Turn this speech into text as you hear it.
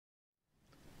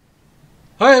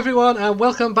Hi everyone and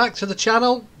welcome back to the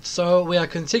channel. So we are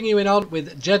continuing on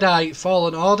with Jedi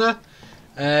Fallen Order.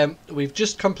 We've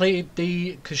just completed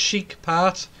the Kashyyyk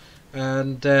part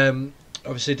and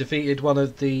obviously defeated one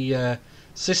of the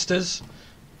sisters.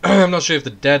 I'm not sure if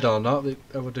they're dead or not.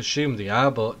 I would assume they are,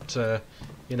 but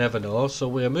you never know. So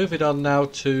we're moving on now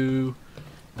to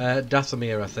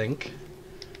Dathomir, I think.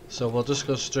 So we'll just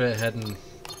go straight ahead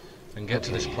and get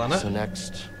to this planet. So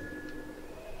next...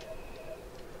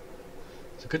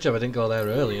 It's a good job I didn't go there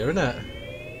earlier, isn't it?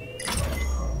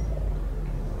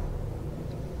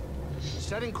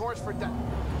 Setting course for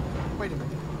Wait a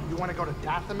minute. You want to go to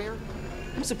Dathomir?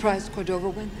 I'm surprised Cordova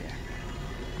went there.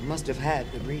 He must have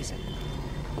had good reason.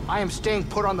 I am staying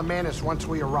put on the Manus once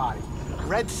we arrive.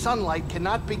 Red sunlight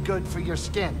cannot be good for your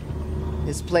skin.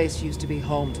 This place used to be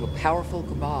home to a powerful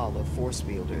cabal of Force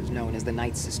wielders known as the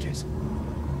Night Sisters.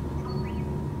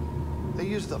 They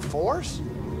use the Force?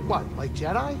 What, like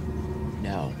Jedi?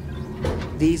 No.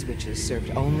 These witches served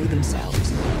only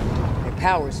themselves. Their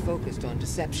powers focused on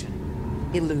deception,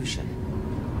 illusion,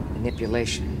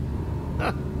 manipulation.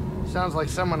 Huh. Sounds like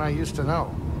someone I used to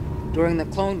know. During the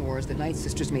Clone Wars, the Night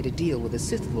Sisters made a deal with a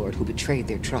Sith Lord who betrayed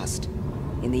their trust.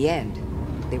 In the end,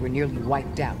 they were nearly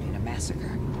wiped out in a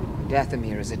massacre.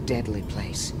 Dathomir is a deadly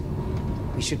place.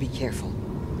 We should be careful.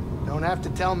 Don't have to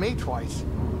tell me twice.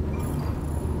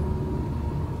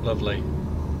 Lovely.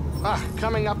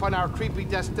 Coming up on our creepy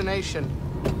destination.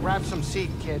 Grab some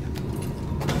seat, kid.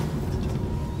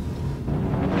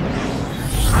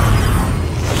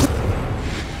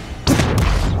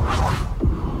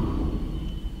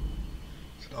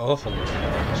 It's awful.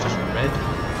 It's just red.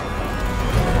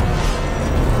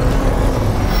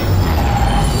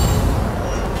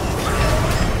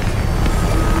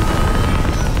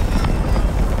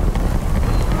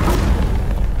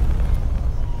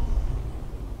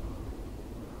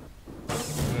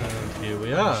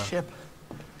 Ship,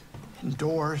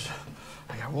 indoors,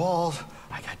 I got walls,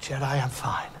 I got Jedi, I'm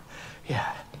fine.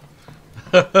 Yeah.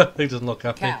 He doesn't look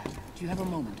happy. Cal, do you have a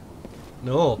moment?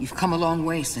 No. You've come a long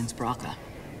way since Bracca,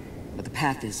 but the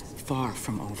path is far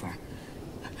from over.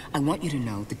 I want you to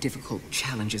know the difficult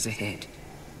challenges ahead.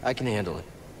 I can handle it.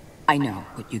 I know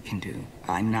what you can do.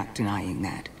 I'm not denying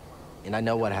that. And I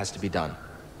know what has to be done.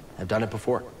 I've done it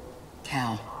before.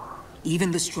 Cal,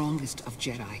 even the strongest of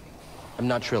Jedi. I'm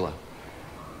not Trilla.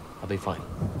 I'll be fine.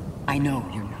 I know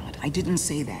you're not. I didn't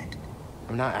say that.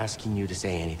 I'm not asking you to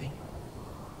say anything.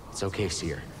 It's okay,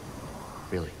 Seer.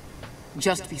 Really.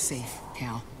 Just be safe,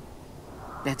 Cal.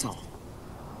 That's all.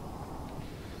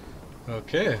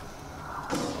 Okay.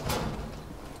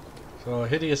 So, a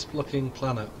hideous looking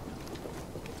planet.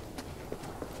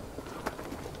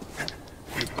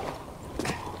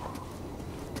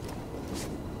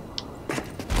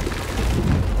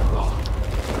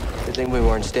 Good thing we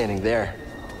weren't standing there.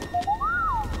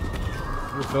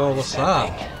 Oh, what's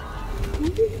that?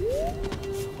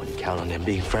 Wouldn't count on them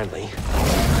being friendly.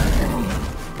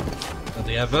 Are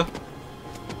they ever?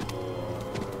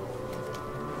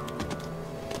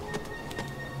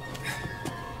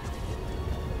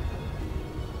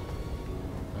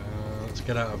 Let's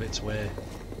get out of its way.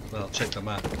 Well, check the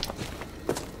map.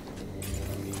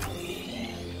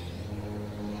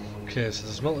 Okay, so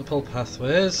there's multiple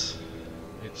pathways.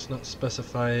 It's not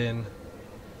specifying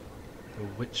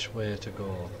which way to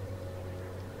go.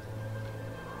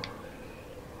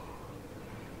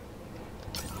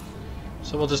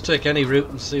 So we'll just take any route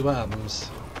and see what happens.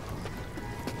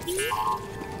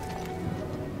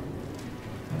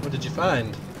 What did you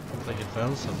find? I think you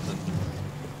found something.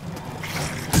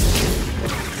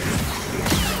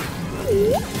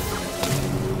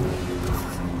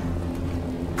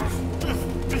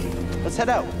 Let's head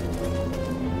out.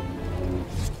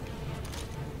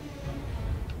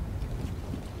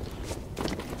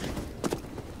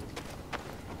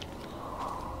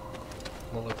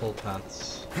 Multiple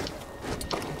paths.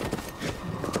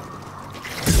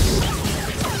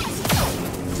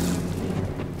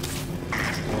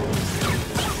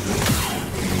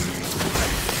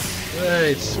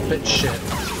 Hey, it's a bit shit.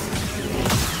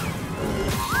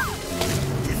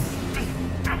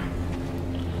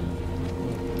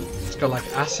 It's got like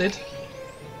acid.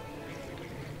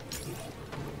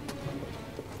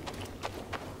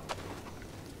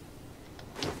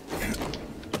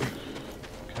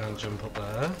 Can't jump up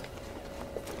there.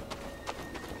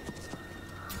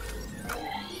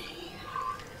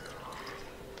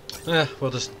 Yeah,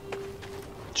 we'll just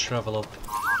travel up.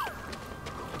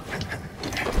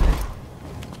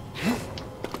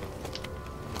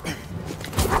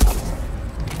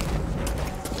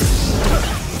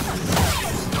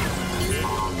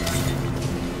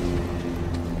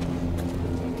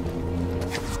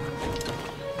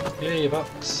 Yay,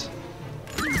 box.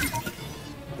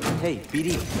 Hey,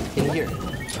 BD, in here.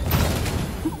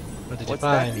 What did you What's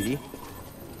that, find? BD?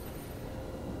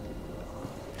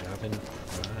 Cabin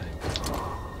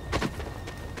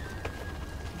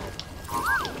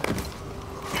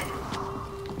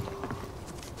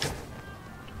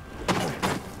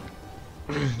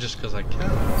Prime. Just because I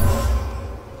can.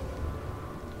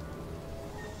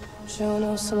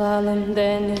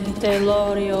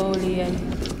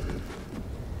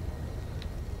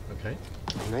 Okay.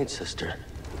 Night Sister,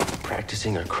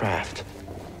 practicing her craft.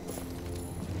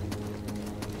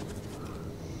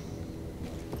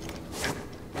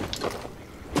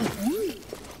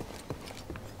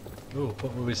 Oh,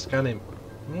 what were we scanning?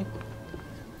 Hmm?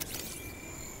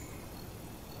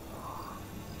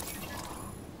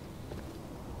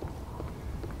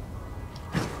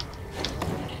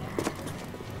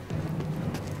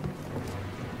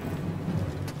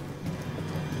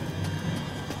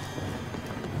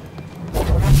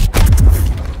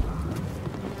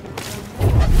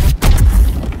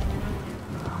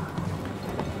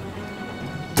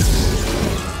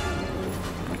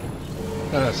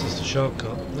 That's just a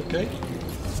shortcut, okay.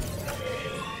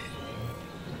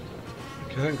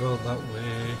 Can't go that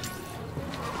way.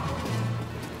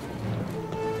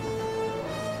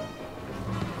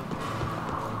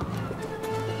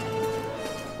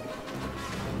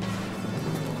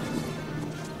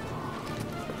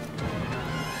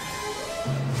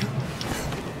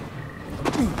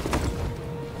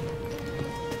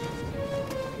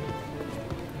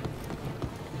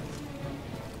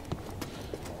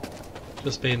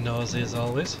 Just being nosy as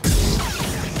always.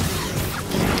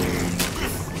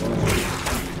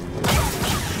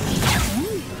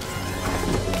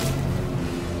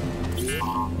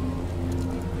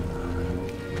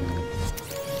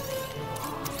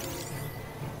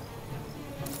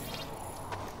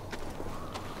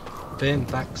 Bane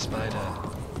back spider.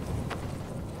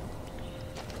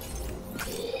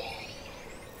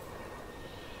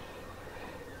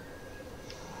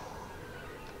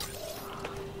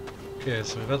 Okay,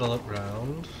 so we've had a look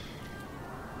round.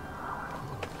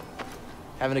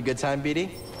 Having a good time, BD?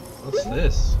 What's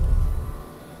this?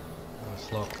 Oh,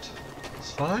 it's locked.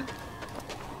 It's fine.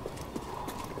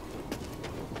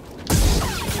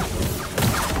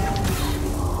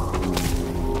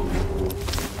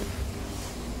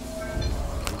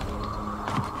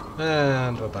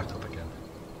 And we're back up again.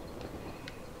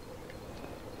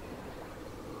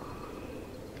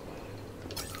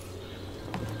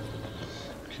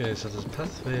 Okay, so there's a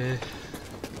pathway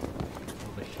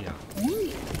over here.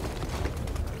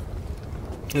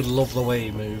 I love the way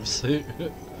he moves.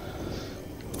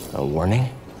 A warning?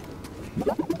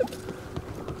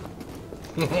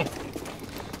 I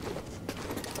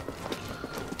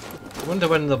wonder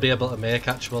when they'll be able to make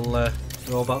actual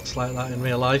robots like that in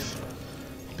real life.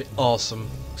 Be awesome.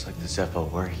 Looks like the Zeppo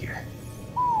were here.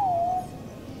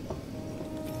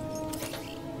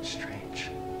 Strange.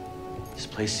 This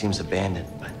place seems abandoned,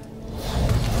 but...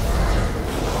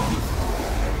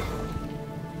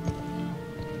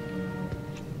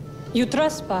 You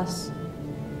trespass,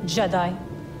 Jedi.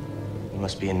 You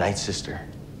must be a Night Sister.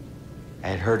 I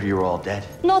had heard you were all dead.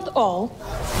 Not all.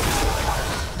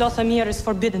 Dothamir is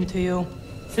forbidden to you.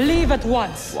 Leave at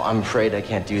once. Well, I'm afraid I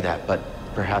can't do that, but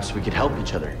perhaps we could help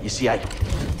each other. You see,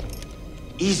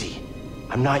 Easy.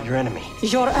 I'm not your enemy.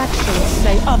 Your actions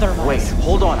say otherwise. Wait,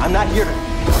 hold on. I'm not here to...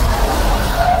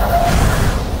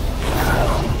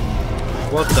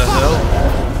 What the hell?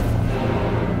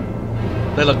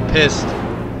 They look pissed.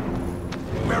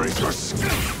 Mary, your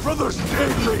brothers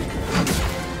daily.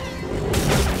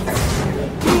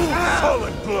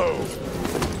 Solid blow.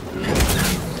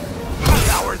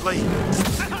 Cowardly.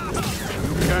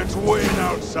 You can't win,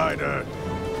 outsider.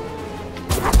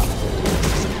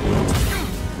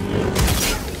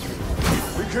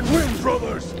 We can win,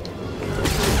 brothers.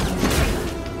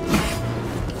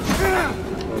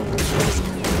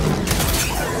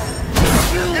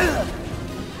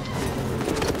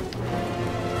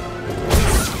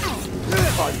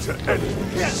 Time to end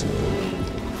this.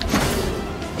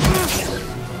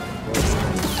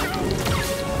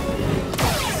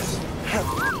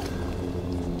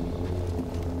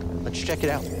 Let's check it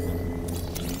out.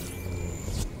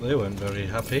 They weren't very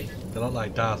happy. They look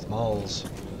like Darth Mauls.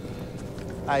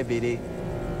 Hi, BD.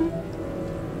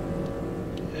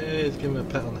 Hey, give him a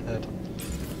pat on the head.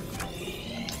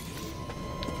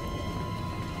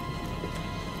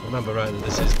 Remember right that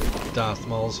this is Darth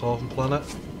Maul's home planet.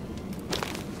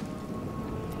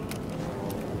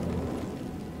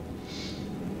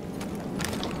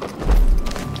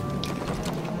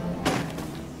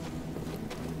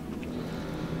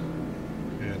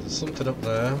 There's something up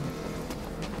there.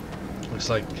 Looks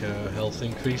like health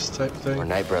increase type thing. Or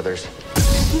Night Brothers.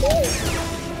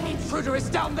 Intruder is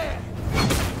down there!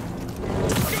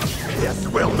 This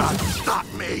will not stop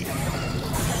me!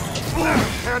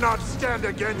 Cannot stand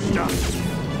against us!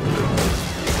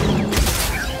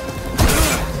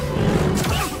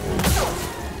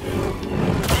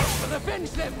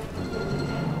 Avenge them!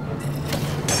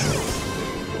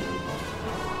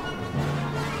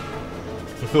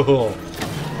 Oh.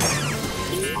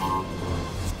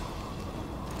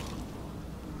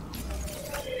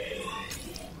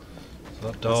 So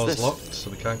that door's locked,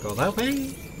 so we can't go that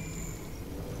way.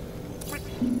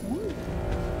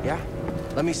 Yeah,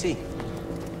 let me see.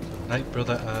 Night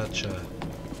Brother Archer.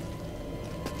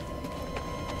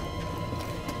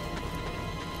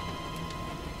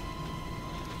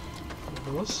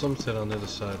 There was something on the other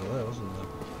side of there, wasn't there?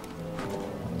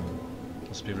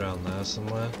 Must be around there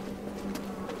somewhere.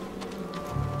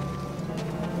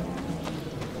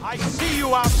 I see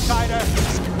you, outsider!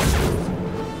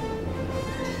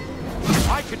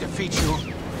 I could defeat you.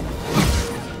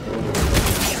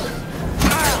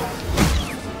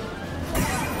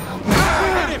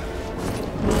 Hit him!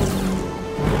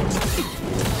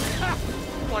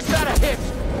 Was that a hit?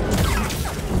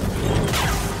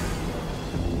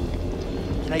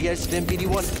 Can I get a stim,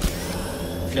 BD1?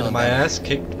 Feeling my ass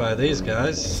kicked by these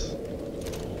guys.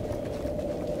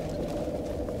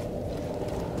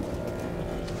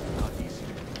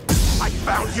 I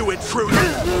found you,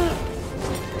 intruder!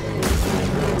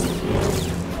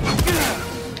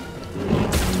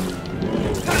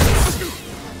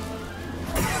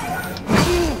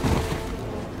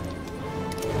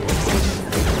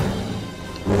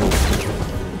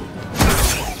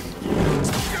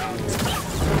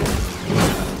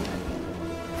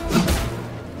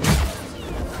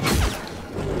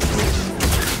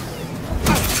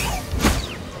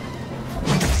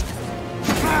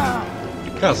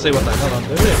 Can't see what the hell I'm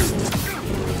doing.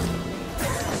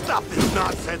 Stop this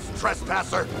nonsense,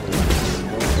 trespasser!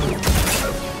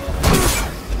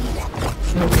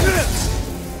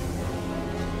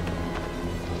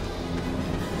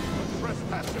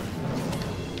 Trespasser!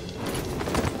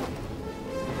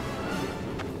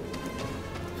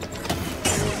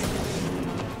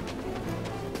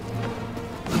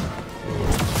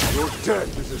 Your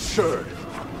death is assured.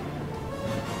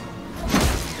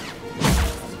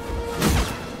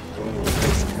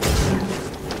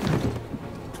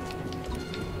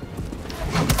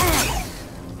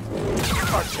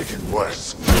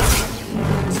 Worse.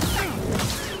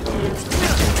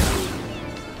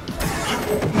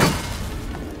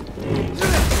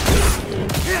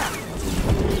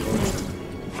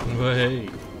 Hey.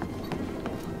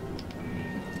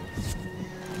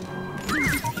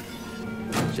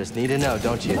 Just need to know,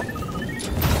 don't you?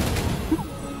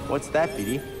 What's that,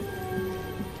 BD?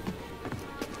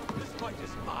 This fight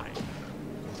is mine.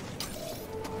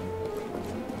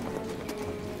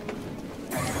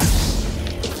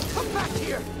 Come back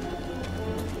here!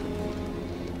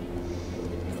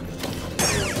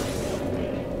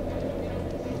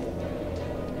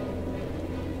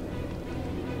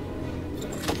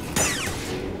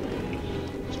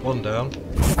 There's one down.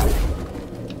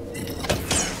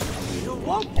 You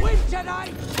won't win, Jedi!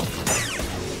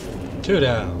 Two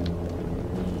down.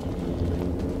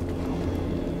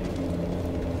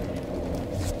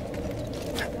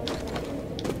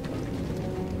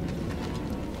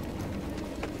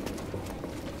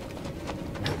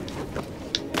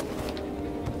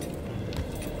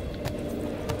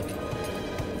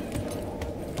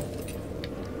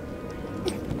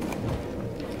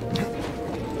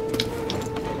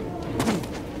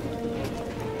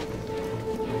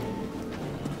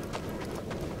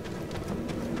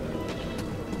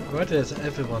 Why does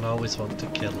everyone always want to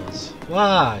kill us?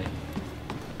 Why?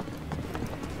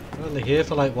 We're only here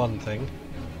for like one thing.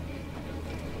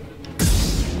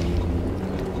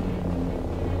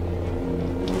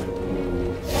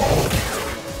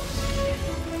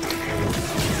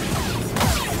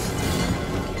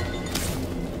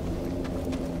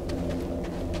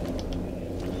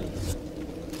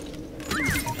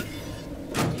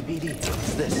 Hey, BD,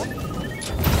 what's this?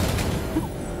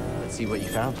 Let's see what you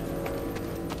found.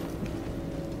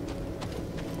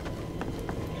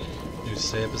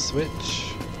 Saber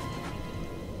switch.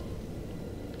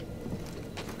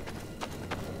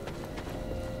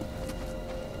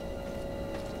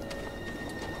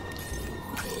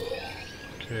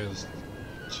 Okay,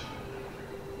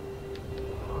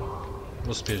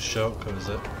 must be a shortcut, is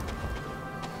it?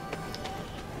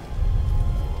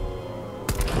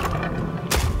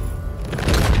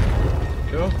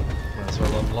 Go. Might as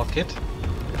well unlock it.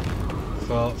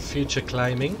 for future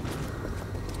climbing.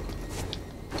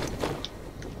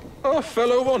 Oh,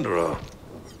 fellow wanderer.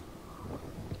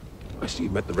 I see you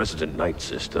met the resident Night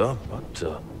Sister, but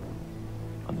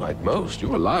unlike most,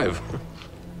 you're alive.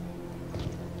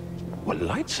 What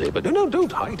lightsaber? No,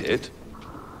 don't hide it.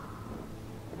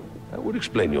 That would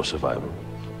explain your survival.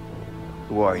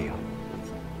 Who are you?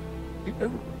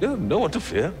 No one to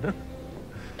fear.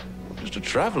 Just a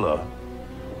traveler,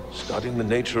 studying the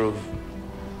nature of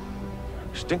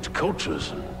extinct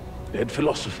cultures and dead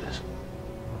philosophies.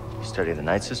 You study the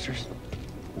Night Sisters?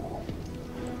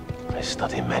 I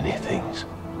study many things.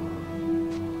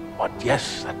 But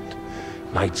yes, that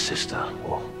Night Sister,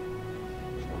 well,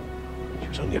 she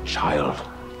was only a child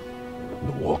when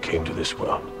the war came to this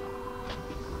world.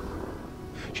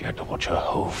 She had to watch her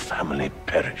whole family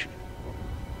perish.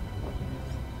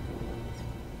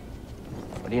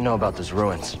 What do you know about those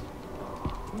ruins?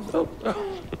 Oh,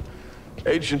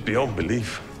 ancient beyond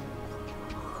belief.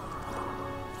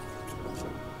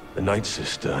 The Night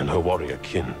Sister and her warrior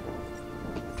kin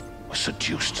were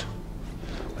seduced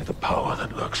by the power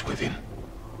that lurks within.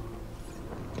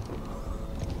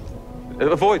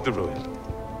 Avoid the ruin,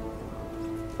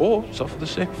 or suffer the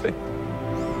same fate.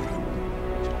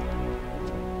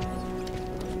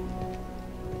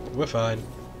 We're fine.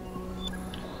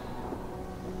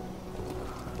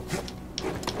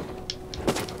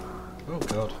 Oh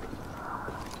god.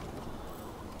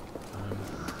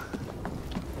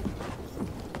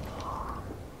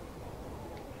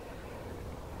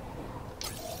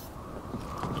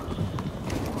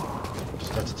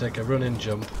 Just had to take a running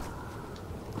jump.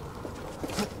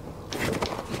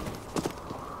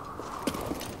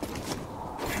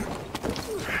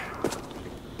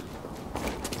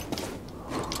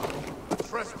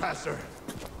 Trespasser!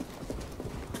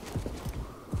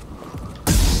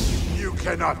 You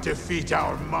cannot defeat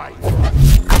our might.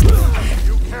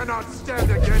 You cannot stand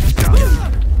against us.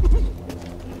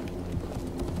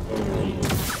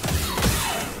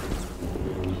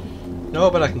 No,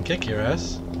 but I can kick your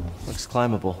ass. Looks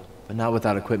climbable, but not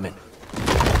without equipment.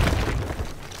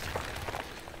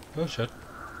 Oh shit.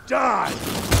 Die!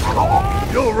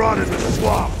 You'll rot in the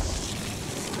swamps.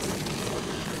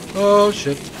 Oh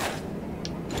shit.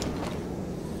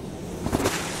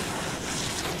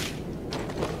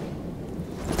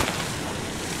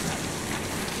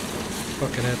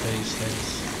 Fucking hate these things.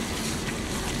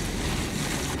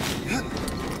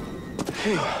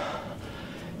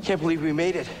 Can't believe we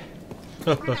made it.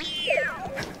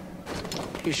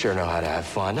 You sure know how to have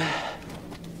fun.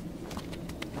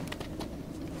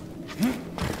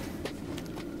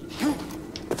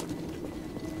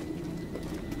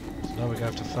 So now we're going to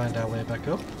have to find our way back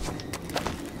up.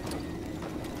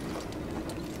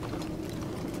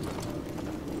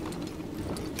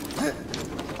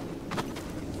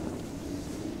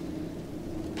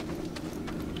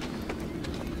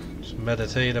 Just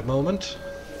meditate a moment.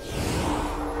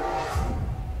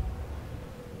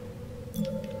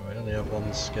 We only have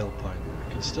one skill point.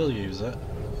 We can still use it.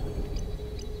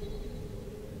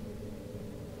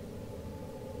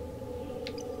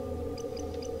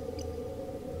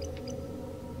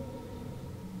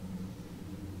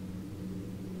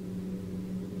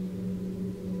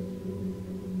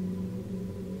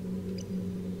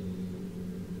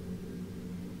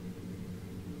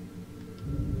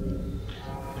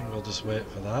 I think we'll just wait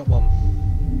for that one.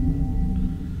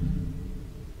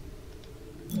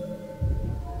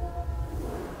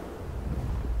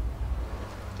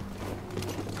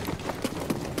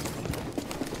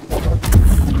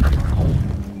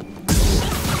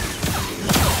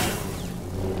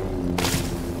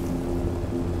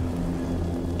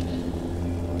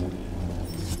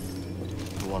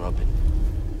 One open.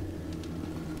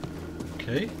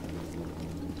 Okay.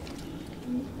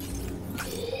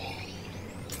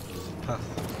 Path.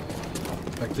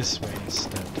 Back this way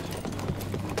instead.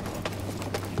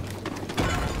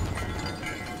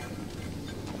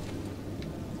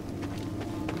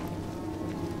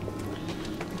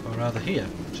 Or rather here,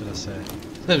 should I say.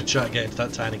 I'm trying to get into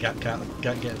that tiny gap,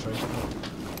 can't get through.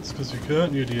 It's because we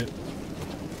can't, you idiot.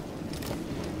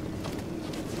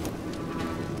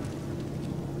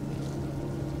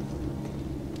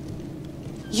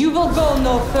 You will go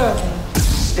no further.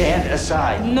 Stand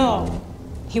aside. No.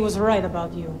 He was right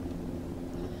about you.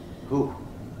 Who?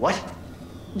 What?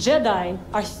 Jedi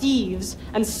are thieves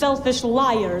and selfish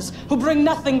liars who bring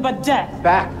nothing but death.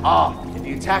 Back off. If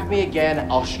you attack me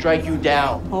again, I'll strike you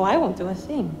down. Oh, I won't do a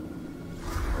thing.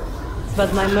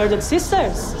 But my murdered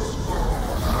sisters.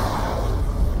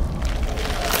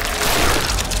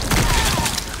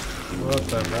 What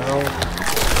the hell?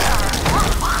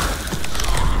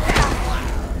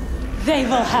 They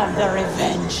will have their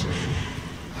revenge.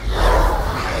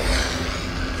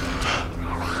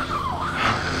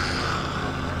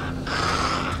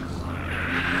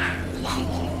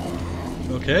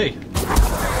 Okay.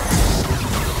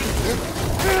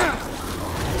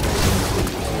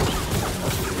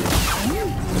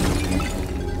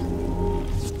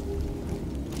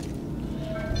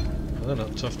 They're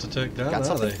not tough to take down,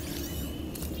 are they?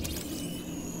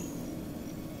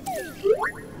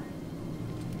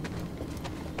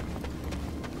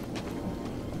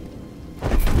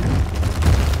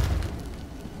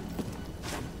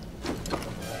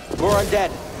 More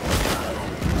undead.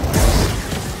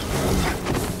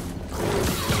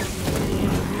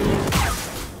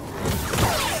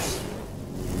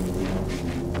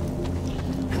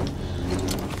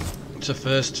 It's a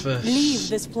first for Leave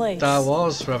this place. Star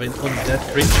Wars for having undead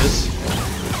creatures.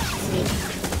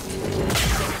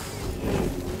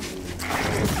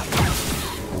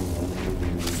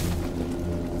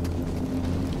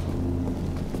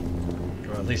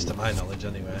 Or at least to my knowledge,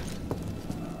 anyway.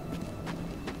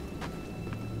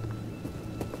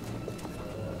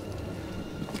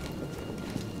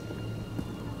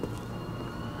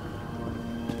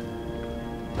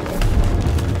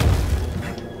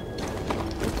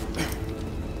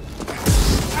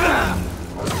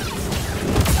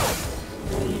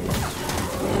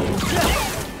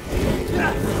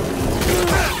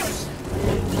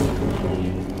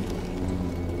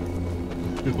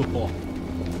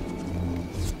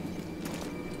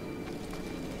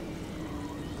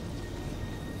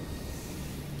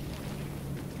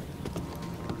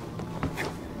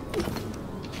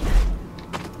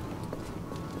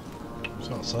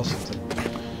 I saw something.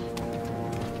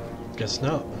 Guess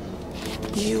not.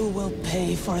 You will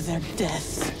pay for their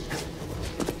death.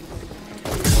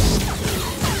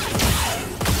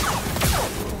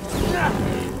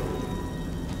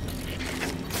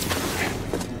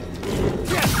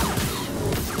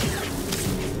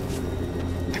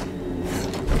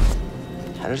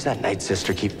 How does that Night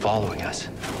Sister keep following us?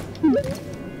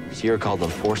 Sierra called them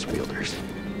Force wielders.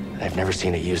 I've never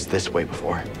seen it used this way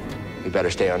before. We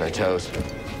better stay on our toes.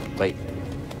 Wait,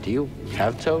 do you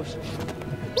have toes?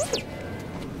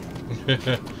 I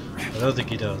don't think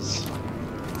he does.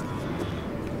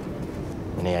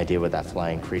 Any idea what that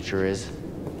flying creature is?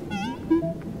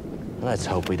 Let's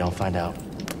hope we don't find out.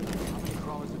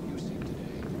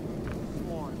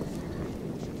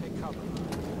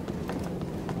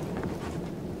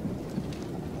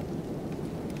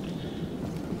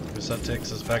 Guess that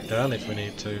takes us back down if we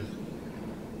need to.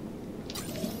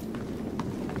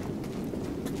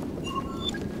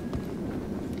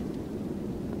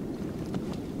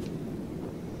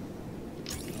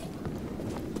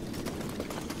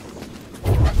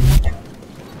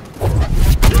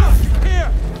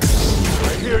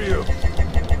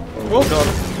 Well done.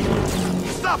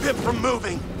 Stop him from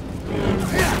moving!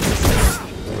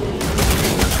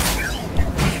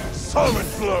 Solid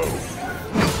blow!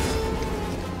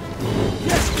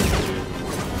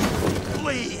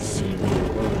 Please!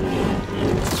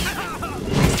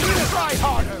 Try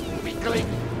harder, weakling!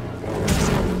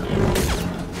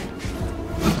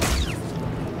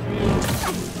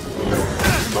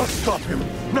 You must stop him,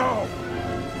 now!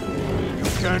 You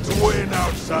can't win,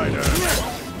 outsider!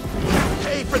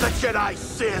 Pay for the Jedi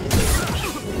sins!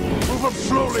 Move up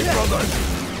slowly, brother!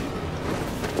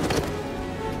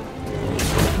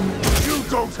 You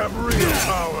don't have real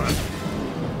power!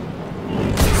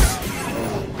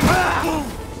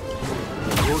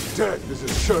 Your death is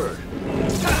assured.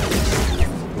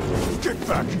 Get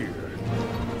back here!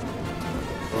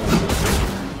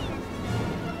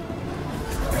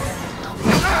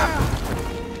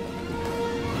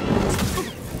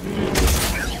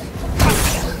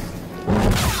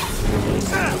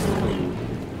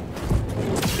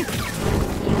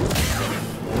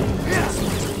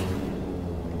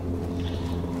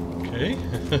 Okay.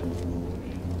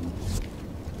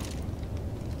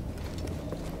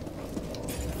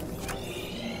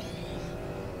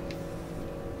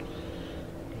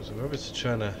 So we're obviously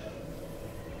trying to...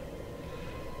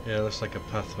 Yeah, looks like a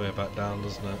pathway back down,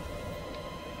 doesn't it?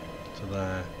 To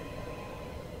there.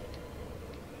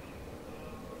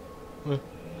 Huh.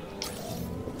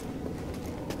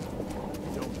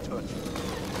 Don't touch me.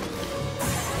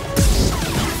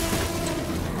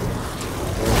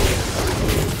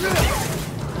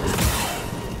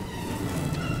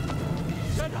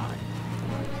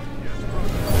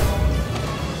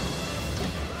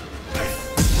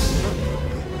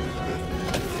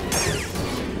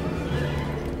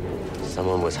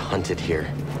 Someone was hunted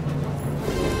here.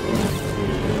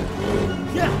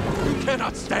 You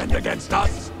cannot stand against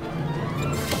us!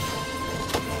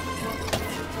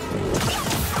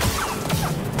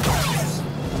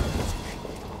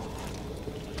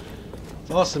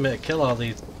 Forcing me to kill all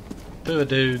these poor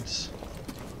dudes.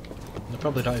 They're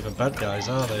probably not even bad guys,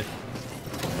 are they?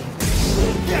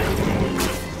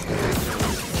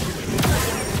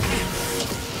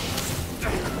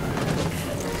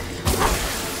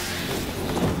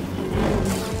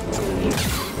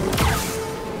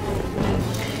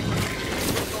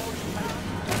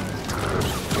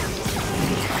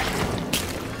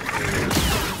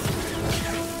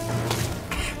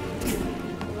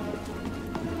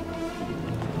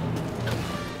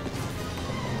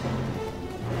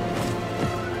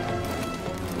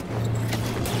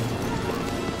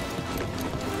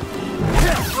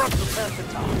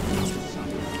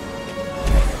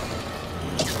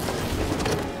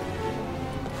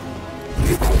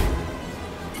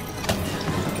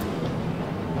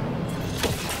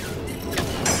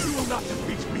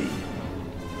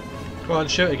 Go on,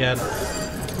 shoot again.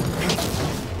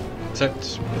 Except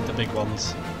with the big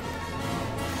ones.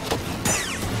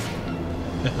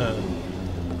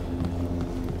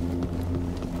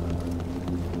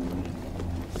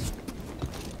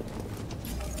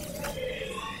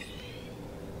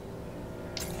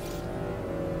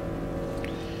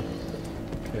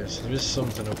 Okay, so there is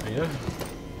something up here.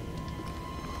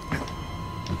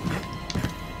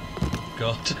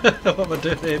 God, what am I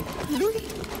doing?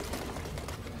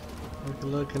 What are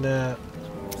you looking at?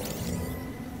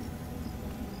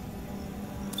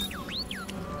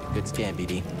 Good scan,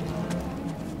 BD.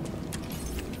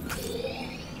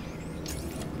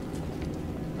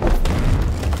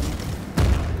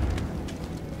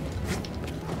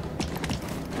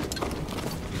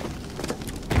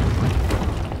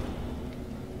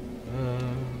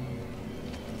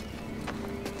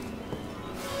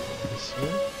 This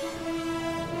way?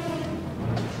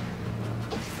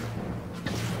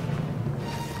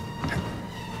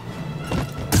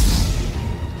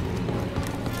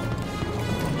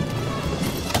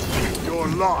 Your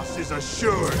loss is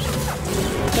assured.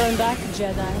 Turn back,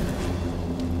 Jedi.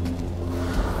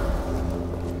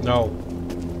 No.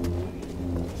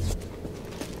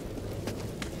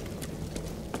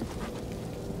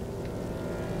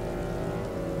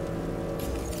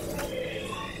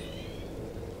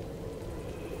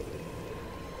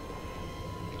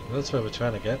 That's where we're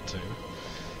trying to get to.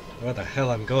 Where the hell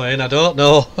I'm going, I don't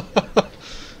know. I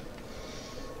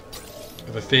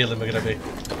have a feeling we're going to be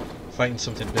fighting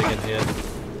something big in here.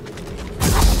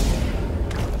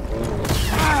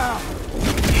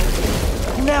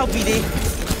 Now, BD.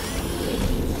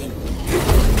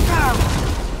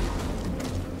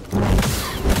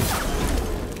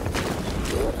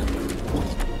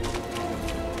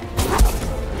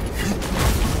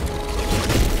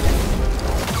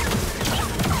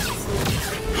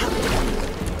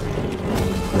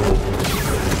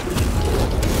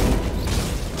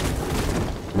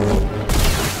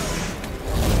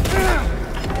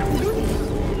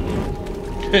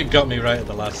 It got me right at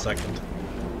the last second.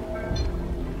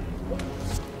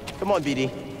 Come on,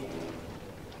 BD.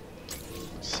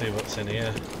 Let's see what's in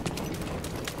here.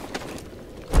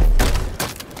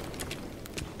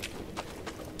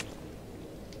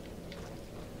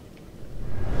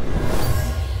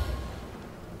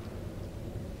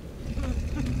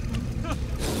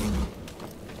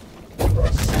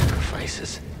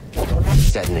 Sacrifices.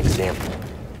 Set an example.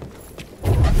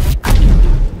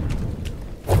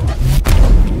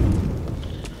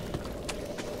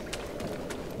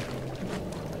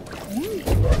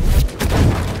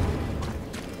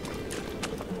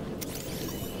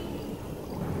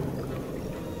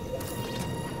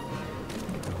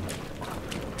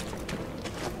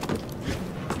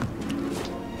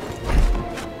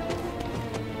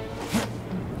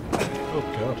 Oh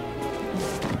god.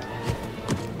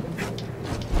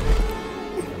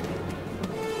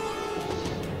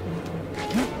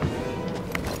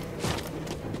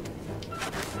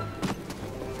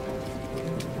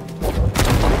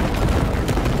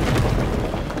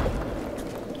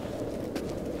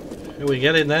 Are we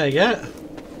getting there yet?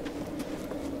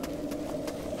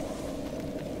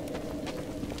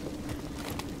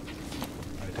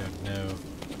 I don't know.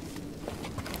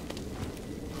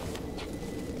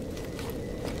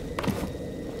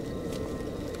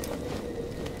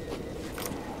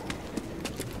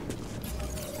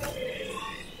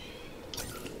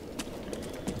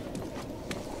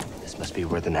 This must be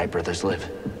where the Night Brothers live.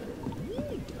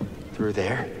 Through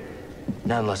there?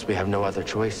 Not unless we have no other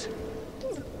choice.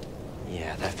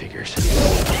 Yeah, that figures.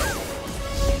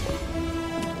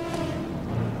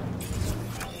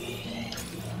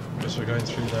 Guess we're going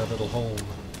through their little hole.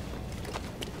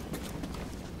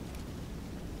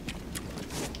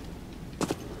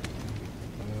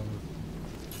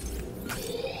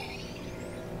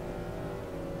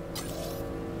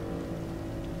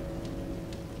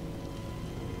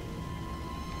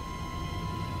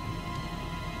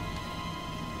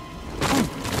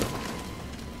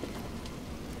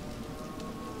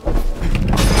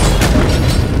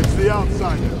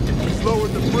 behind him. He's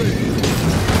lowered the bridge.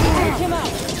 Take him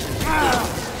out!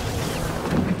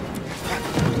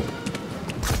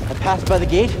 I passed by the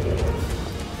gate.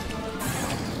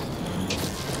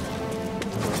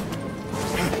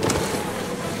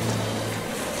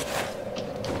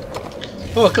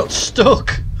 Oh, I got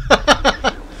stuck.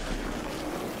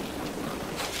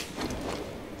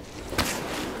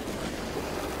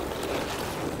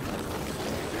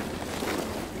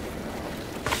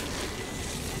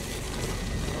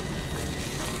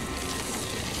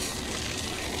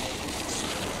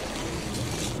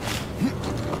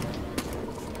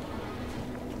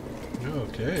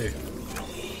 Okay.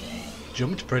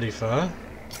 Jumped pretty far.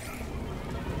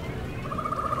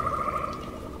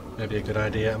 Maybe a good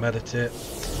idea to meditate.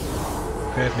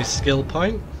 Grab me skill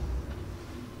point.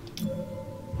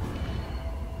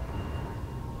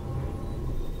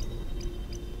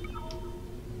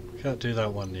 Can't do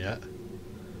that one yet.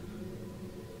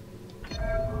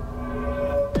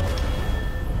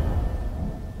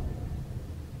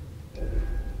 That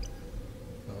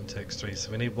one takes 3,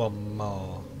 so we need one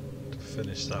more to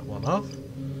finish that one off.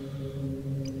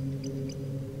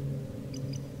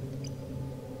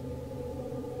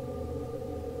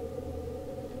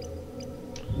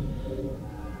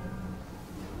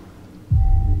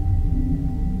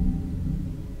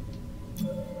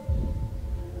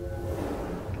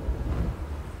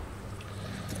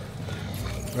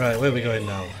 Right, where are we going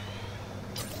now?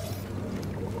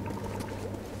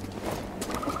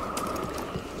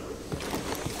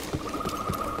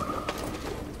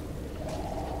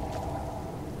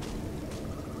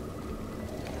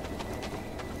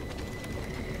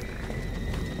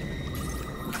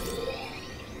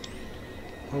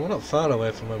 Well, we're not far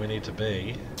away from where we need to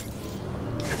be.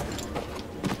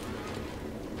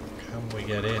 Can we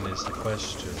get in is the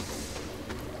question.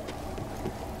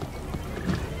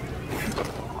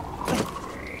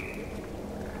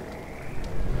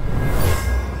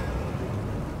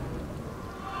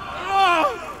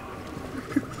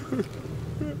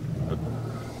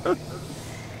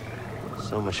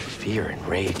 So much fear and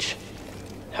rage.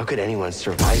 How could anyone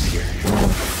survive here?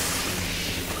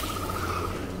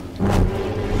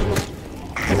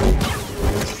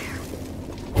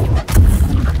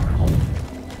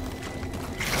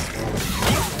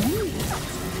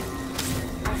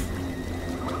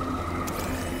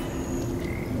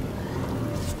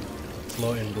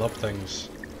 Floating blob things.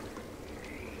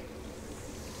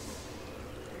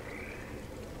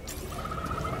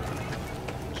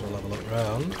 So we'll have a look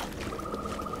round.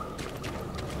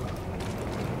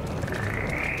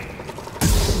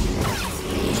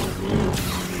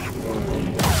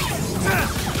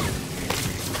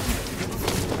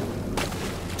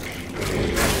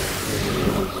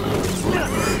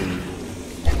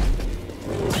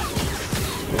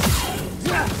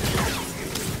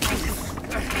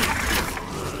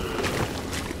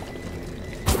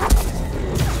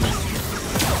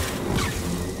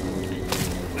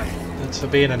 For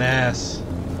being an ass.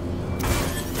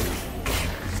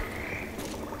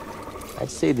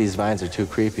 I'd say these vines are too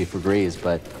creepy for Grease,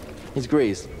 but he's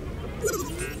Grease.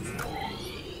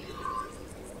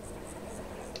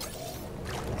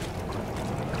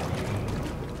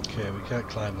 Okay, we can't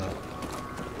climb that.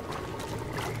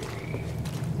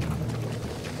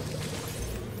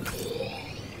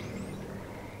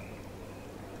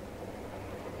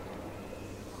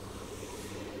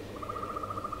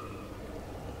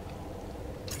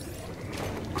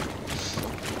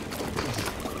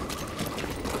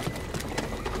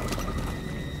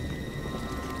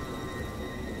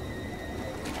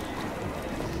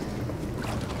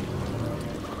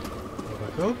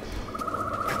 Go.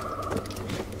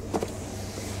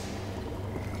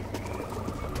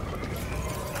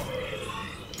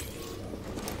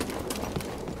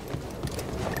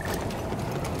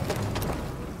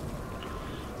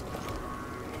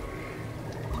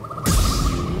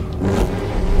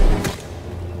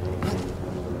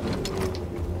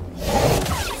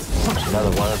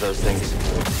 Another one of those things.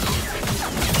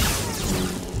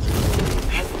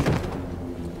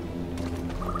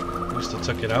 Used to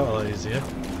tuck it out a lot easier.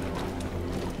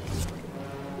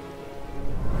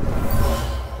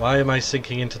 Why am I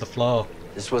sinking into the floor?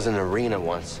 This was an arena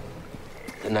once.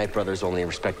 The Knight Brothers only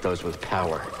respect those with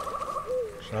power.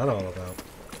 What's that all about?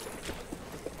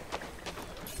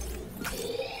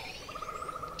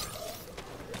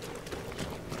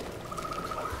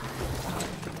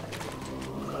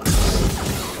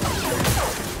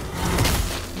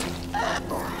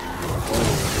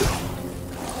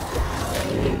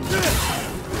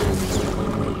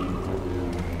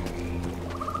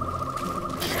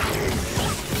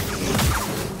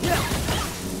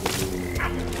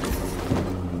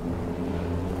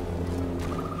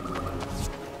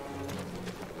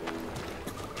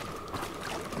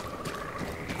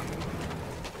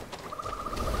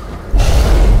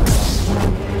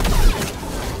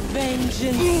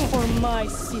 Vengeance for my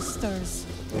sisters.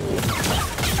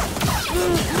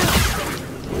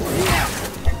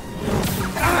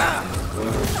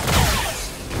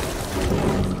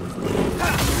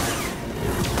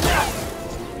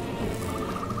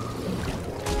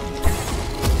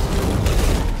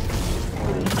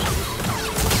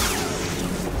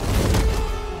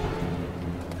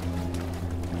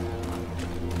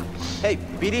 Hey,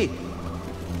 BD.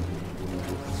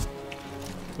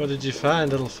 What did you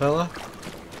find, little fella?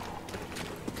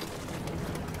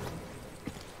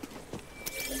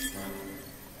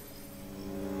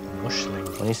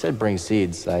 Mushling. When he said bring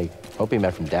seeds, I hope he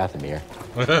meant from Dathomir.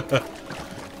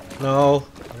 No,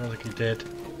 I don't think he did.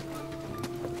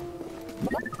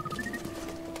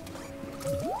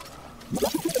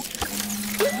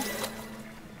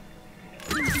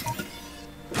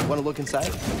 Want to look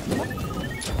inside?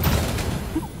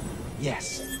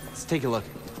 Yes. Let's take a look.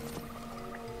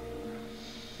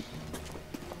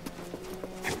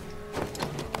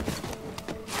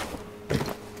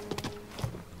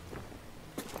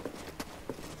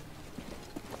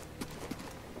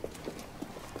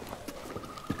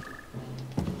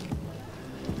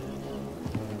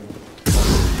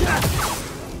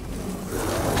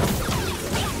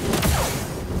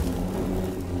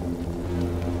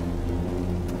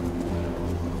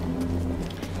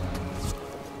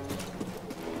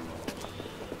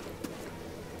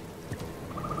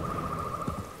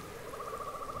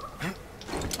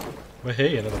 We're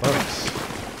here, another box.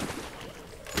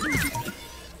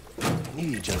 I knew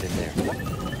you'd jump in there.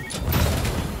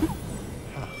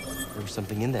 Huh. There was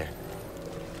something in there.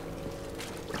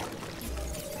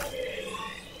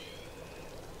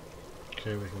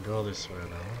 Okay, we can go this way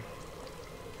now.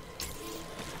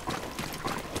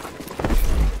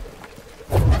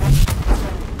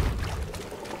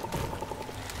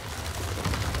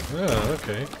 Oh,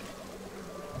 okay.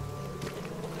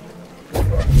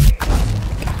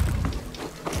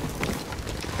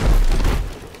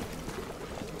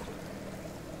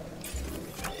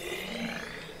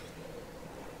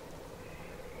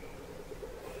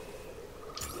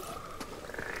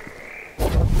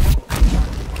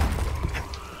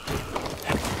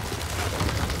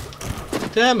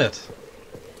 Damn it!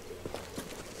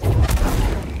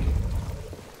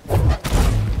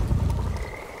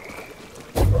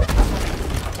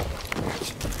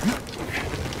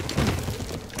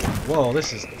 Whoa,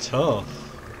 this is tough.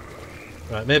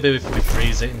 Right, maybe if we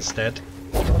freeze it instead.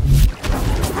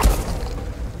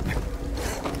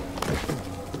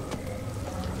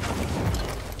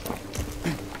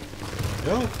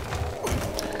 Go.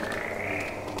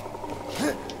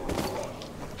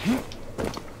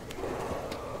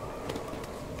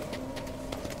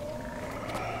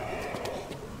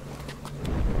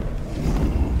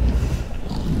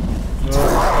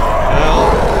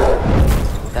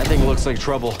 That thing looks like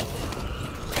trouble.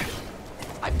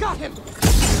 I've got him!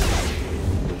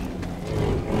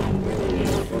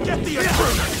 Get the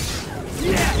intruder!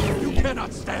 Yeah! You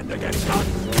cannot stand against us!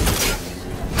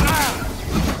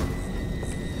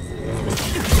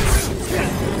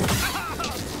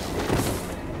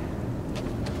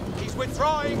 He's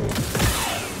withdrawing!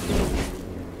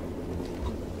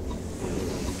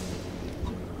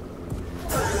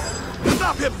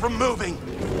 Stop him from moving!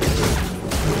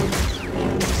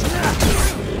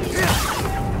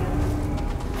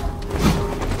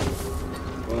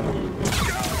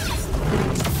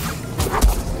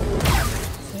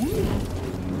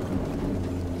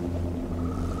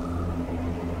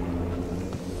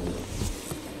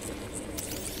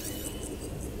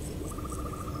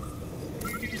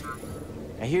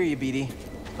 I hear you, BD.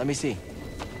 Let me see.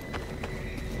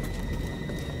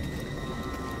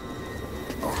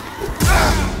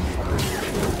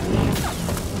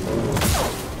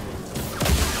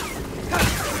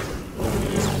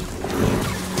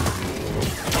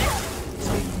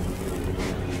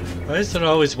 Why is there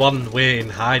always one way in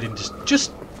hiding,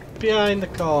 just behind the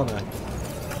corner?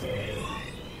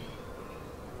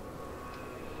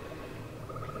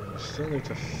 I still need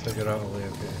to figure out a way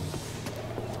of getting.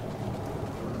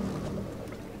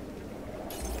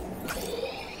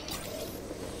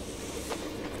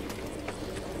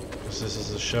 This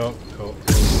is a shortcut.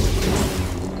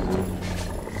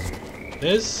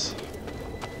 Is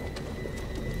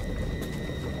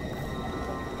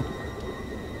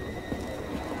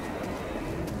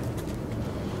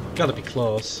gotta be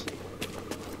close.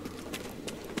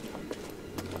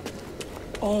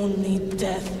 Only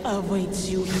death awaits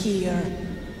you here.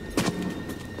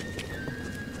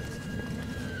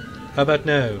 How about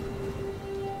now?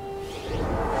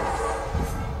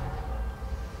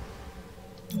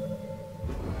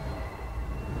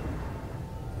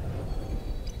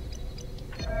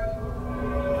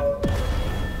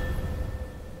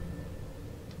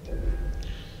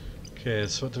 Okay,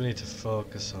 so what do we need to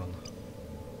focus on?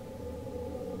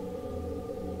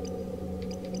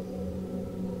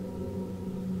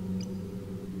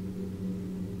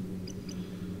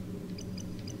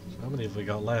 So how many have we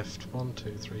got left? 1,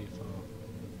 2, 3, 4.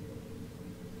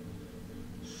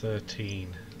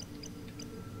 13.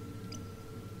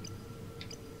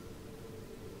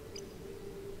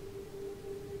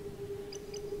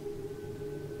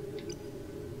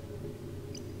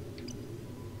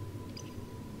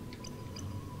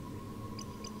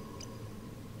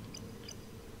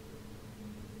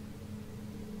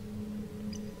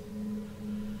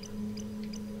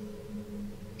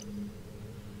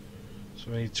 So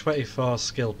we need 24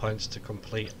 skill points to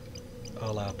complete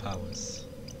all our powers.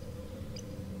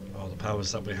 Or the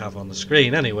powers that we have on the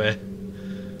screen anyway.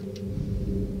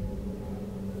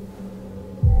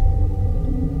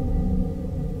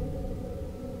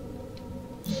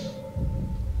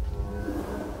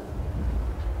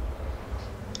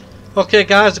 Okay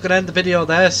guys, I'm going to end the video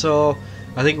there, so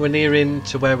I think we're nearing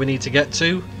to where we need to get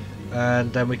to,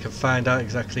 and then we can find out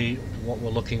exactly what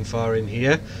we're looking for in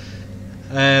here.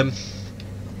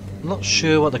 I'm not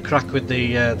sure what the crack with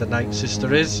the Night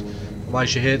Sister is, why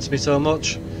she hates me so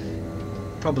much.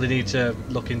 Probably need to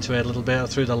look into it a little bit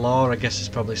through the lore. I guess it's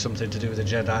probably something to do with the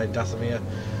Jedi and Dathomir,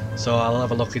 so I'll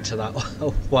have a look into that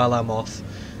while I'm off.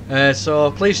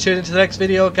 So please tune into the next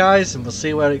video guys, and we'll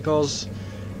see where it goes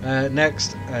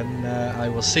next, and I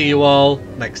will see you all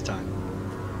next time.